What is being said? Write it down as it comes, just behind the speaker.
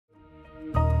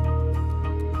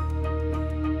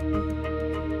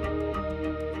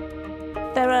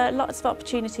There are lots of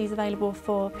opportunities available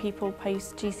for people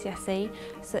post GCSE,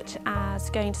 such as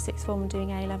going to sixth form and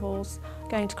doing A-levels,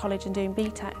 going to college and doing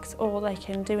BTECs, or they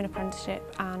can do an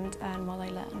apprenticeship and earn while they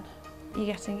learn. You're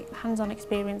getting hands-on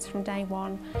experience from day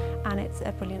one, and it's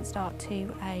a brilliant start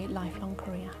to a lifelong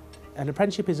career. An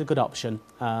apprenticeship is a good option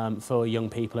for young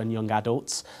people and young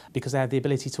adults because they have the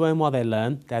ability to earn while they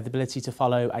learn, they have the ability to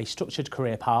follow a structured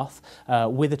career path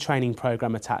with a training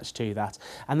programme attached to that,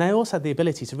 and they also have the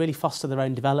ability to really foster their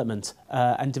own development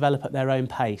and develop at their own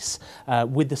pace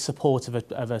with the support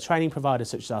of a training provider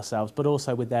such as ourselves, but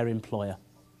also with their employer.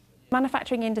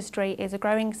 Manufacturing industry is a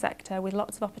growing sector with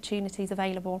lots of opportunities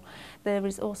available. There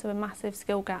is also a massive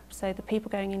skill gap, so the people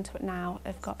going into it now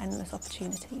have got endless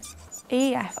opportunities.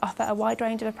 EEF offer a wide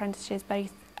range of apprenticeships,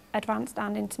 both advanced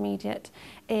and intermediate,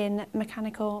 in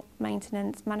mechanical,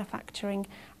 maintenance, manufacturing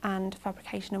and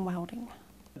fabrication and welding.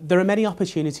 There are many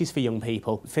opportunities for young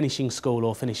people finishing school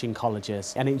or finishing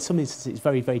colleges, and in some instances it's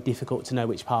very, very difficult to know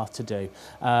which path to do.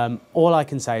 All I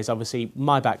can say is obviously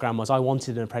my background was I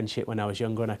wanted an apprenticeship when I was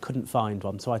younger and I couldn't find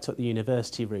one, so I took the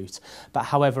university route. But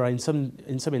however, in some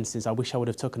instances I wish I would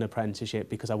have took an apprenticeship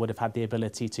because I would have had the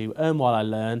ability to earn while I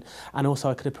learn, and also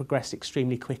I could have progressed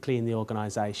extremely quickly in the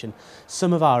organisation.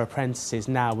 Some of our apprentices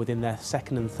now within their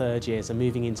second and third years are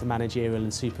moving into managerial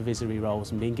and supervisory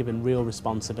roles and being given real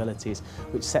responsibilities,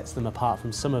 which sets them apart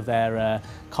from some of their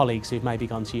colleagues who've maybe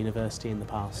gone to university in the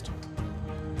past.